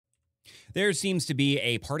There seems to be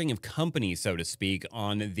a parting of company, so to speak,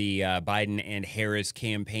 on the Biden and Harris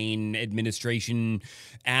campaign administration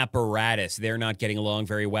apparatus. They're not getting along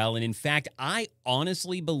very well. And in fact, I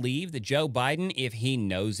honestly believe that Joe Biden, if he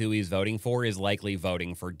knows who he's voting for, is likely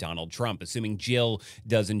voting for Donald Trump, assuming Jill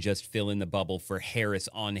doesn't just fill in the bubble for Harris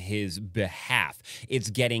on his behalf. It's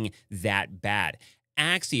getting that bad.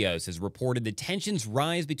 Axios has reported that tensions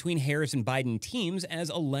rise between Harris and Biden teams as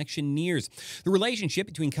election nears. The relationship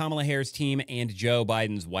between Kamala Harris' team and Joe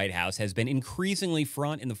Biden's White House has been increasingly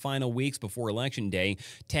fraught in the final weeks before Election Day.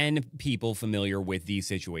 10 people familiar with the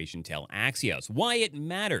situation tell Axios why it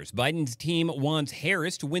matters. Biden's team wants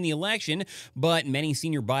Harris to win the election, but many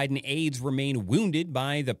senior Biden aides remain wounded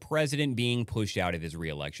by the president being pushed out of his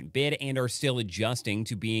re-election bid and are still adjusting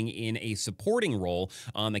to being in a supporting role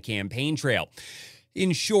on the campaign trail.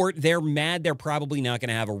 In short, they're mad they're probably not going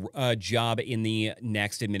to have a job in the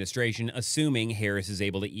next administration, assuming Harris is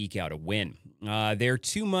able to eke out a win. They're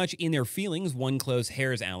too much in their feelings, one close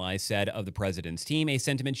Harris ally said of the president's team, a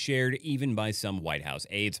sentiment shared even by some White House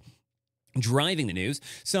aides. Driving the news,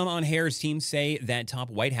 some on Harris' team say that top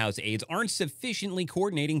White House aides aren't sufficiently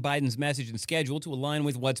coordinating Biden's message and schedule to align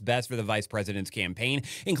with what's best for the vice president's campaign,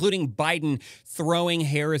 including Biden throwing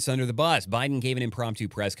Harris under the bus. Biden gave an impromptu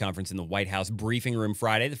press conference in the White House briefing room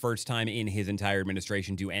Friday, the first time in his entire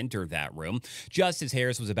administration to enter that room, just as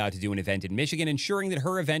Harris was about to do an event in Michigan, ensuring that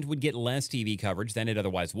her event would get less TV coverage than it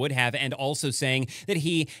otherwise would have, and also saying that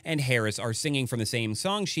he and Harris are singing from the same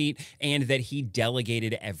song sheet and that he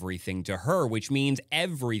delegated everything to her, which means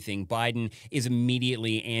everything Biden is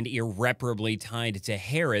immediately and irreparably tied to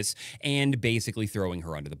Harris and basically throwing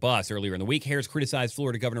her under the bus. Earlier in the week, Harris criticized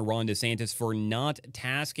Florida Governor Ron DeSantis for not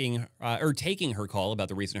taking her call about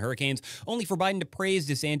the recent hurricanes, only for Biden to praise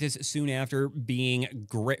DeSantis soon after being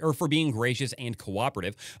gracious and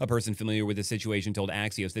cooperative. A person familiar with the situation told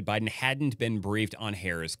Axios that Biden hadn't been briefed on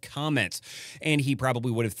Harris' comments, and he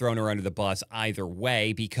probably would have thrown her under the bus either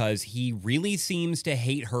way because he really seems to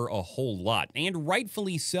hate her a whole lot, and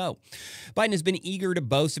rightfully so. Biden has been eager to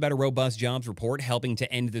boast about a robust jobs report, helping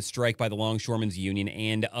to end the strike by the Longshoremen's Union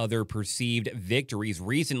and other perceived victories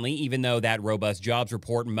recently, even though that robust jobs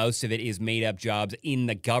report, most of it is made-up jobs in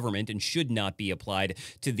the government and should not be applied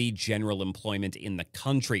to the general employment in the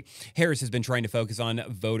country. Harris has been trying to focus on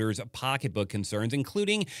voters' pocketbook concerns,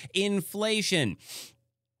 including inflation.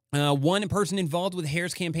 One person involved with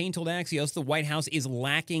Harris' campaign told Axios the White House is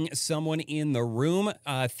lacking someone in the room,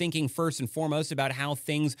 thinking first and foremost about how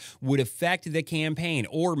things would affect the campaign.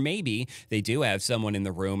 Or maybe they do have someone in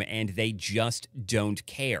the room and they just don't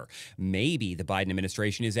care. Maybe the Biden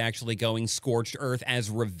administration is actually going scorched earth as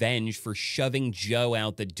revenge for shoving Joe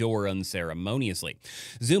out the door unceremoniously.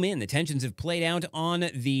 Zoom in. The tensions have played out on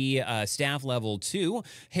the staff level too.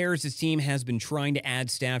 Harris's team has been trying to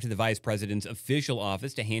add staff to the vice president's official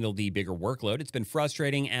office to handle the bigger workload. It's been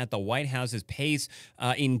frustrating at the White House's pace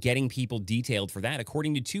in getting people detailed for that,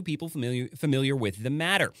 according to two people familiar with the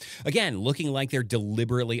matter. Again, looking like they're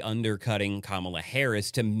deliberately undercutting Kamala Harris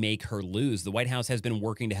to make her lose. The White House has been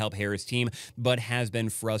working to help Harris' team, but has been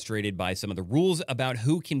frustrated by some of the rules about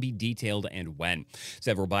who can be detailed and when.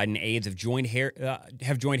 Several Biden aides have joined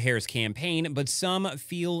Harris' campaign, but some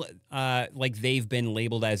feel like they've been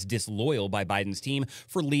labeled as disloyal by Biden's team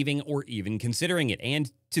for leaving or even considering it.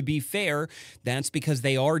 And to be fair, that's because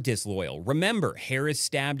they are disloyal. Remember, Harris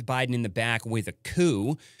stabbed Biden in the back with a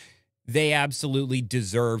coup. They absolutely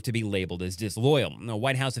deserve to be labeled as disloyal. A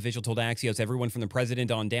White House official told Axios everyone from the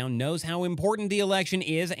president on down knows how important the election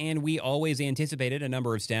is, and we always anticipated a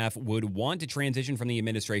number of staff would want to transition from the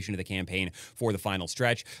administration to the campaign for the final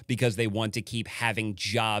stretch because they want to keep having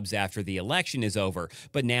jobs after the election is over.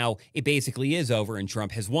 But now it basically is over and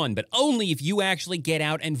Trump has won, but only if you actually get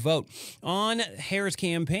out and vote. On Harris'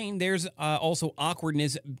 campaign, there's also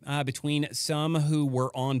awkwardness between some who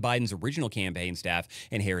were on Biden's original campaign staff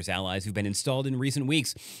and Harris allies who've been installed in recent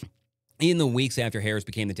weeks. In the weeks after Harris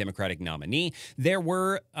became the Democratic nominee, there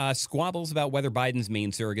were squabbles about whether Biden's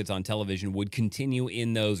main surrogates on television would continue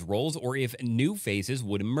in those roles or if new faces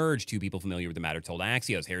would emerge. Two people familiar with the matter told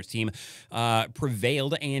Axios Harris' team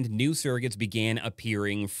prevailed and new surrogates began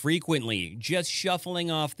appearing frequently, just shuffling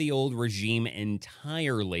off the old regime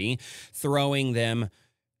entirely, throwing them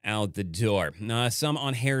out the door. Some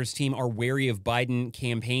on Harris' team are wary of Biden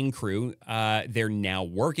campaign crew they're now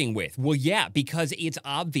working with. Well, yeah, because it's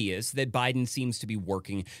obvious that Biden seems to be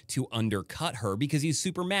working to undercut her because he's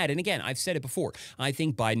super mad. And again, I've said it before. I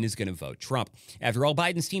think Biden is going to vote Trump. After all,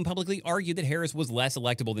 Biden's team publicly argued that Harris was less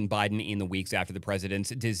electable than Biden in the weeks after the president's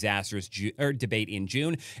disastrous debate in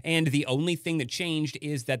June. And the only thing that changed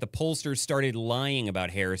is that the pollsters started lying about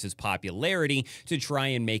Harris's popularity to try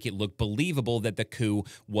and make it look believable that the coup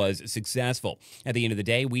was successful. At the end of the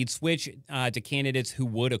day, we'd switch to candidates who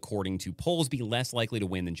would, according to polls, be less likely to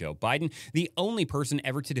win than Joe Biden, the only person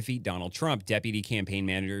ever to defeat Donald Trump. Deputy campaign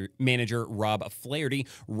manager Rob Flaherty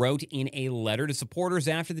wrote in a letter to supporters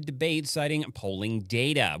after the debate, citing polling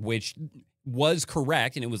data, which was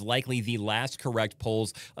correct, and it was likely the last correct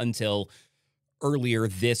polls until earlier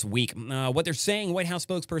this week. What they're saying, White House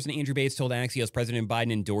spokesperson Andrew Bates told Axios President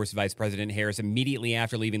Biden endorsed Vice President Harris immediately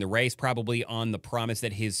after leaving the race, probably on the promise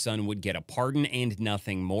that his son would get a pardon and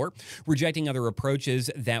nothing more, rejecting other approaches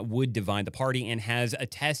that would divide the party, and has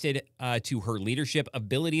attested to her leadership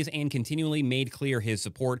abilities and continually made clear his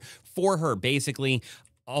support for her. Basically,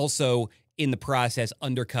 also in the process,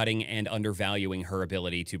 undercutting and undervaluing her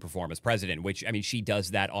ability to perform as president, which, I mean, she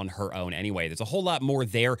does that on her own anyway. There's a whole lot more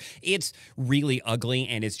there. It's really ugly,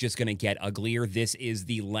 and it's just going to get uglier. This is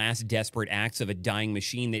the last desperate acts of a dying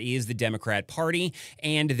machine that is the Democrat Party,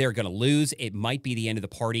 and they're going to lose. It might be the end of the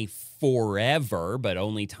party forever, but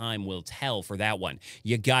only time will tell for that one.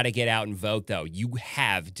 You got to get out and vote, though. You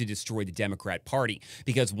have to destroy the Democrat Party,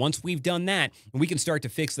 because once we've done that, we can start to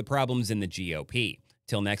fix the problems in the GOP.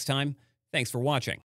 Till next time, thanks for watching.